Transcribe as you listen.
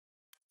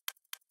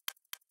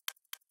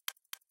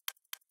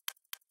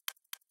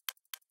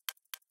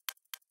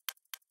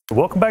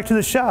Welcome back to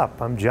the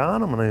shop. I'm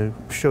John. I'm going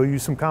to show you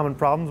some common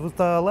problems with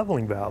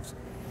leveling valves.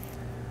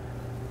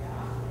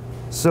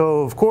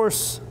 So of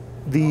course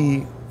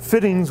the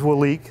fittings will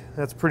leak.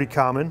 That's pretty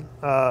common.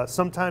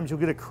 Sometimes you'll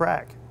get a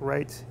crack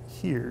right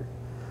here.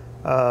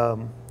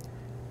 And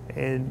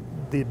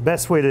the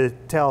best way to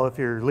tell if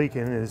you're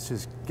leaking is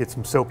just get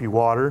some soapy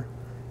water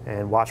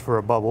and watch for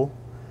a bubble.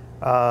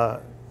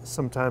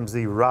 Sometimes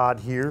the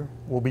rod here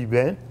will be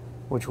bent,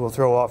 which will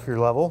throw off your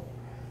level,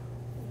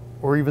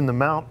 or even the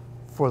mount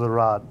for the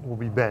rod will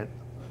be bent.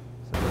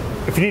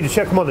 If you need to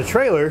check them on the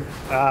trailer,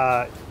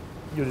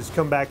 you'll just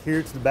come back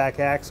here to the back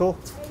axle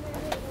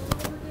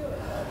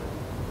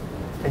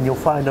and you'll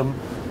find them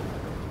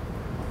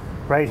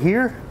right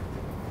here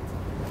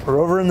or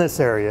over in this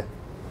area.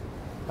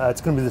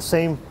 It's going to be the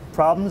same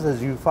problems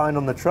as you find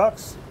on the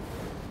trucks.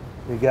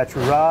 You got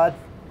your rod,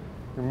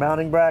 your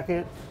mounting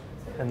bracket,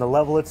 and the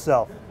level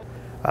itself.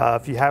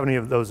 If you have any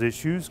of those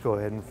issues, go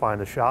ahead and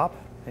find a shop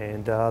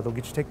and they'll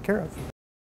get you taken care of.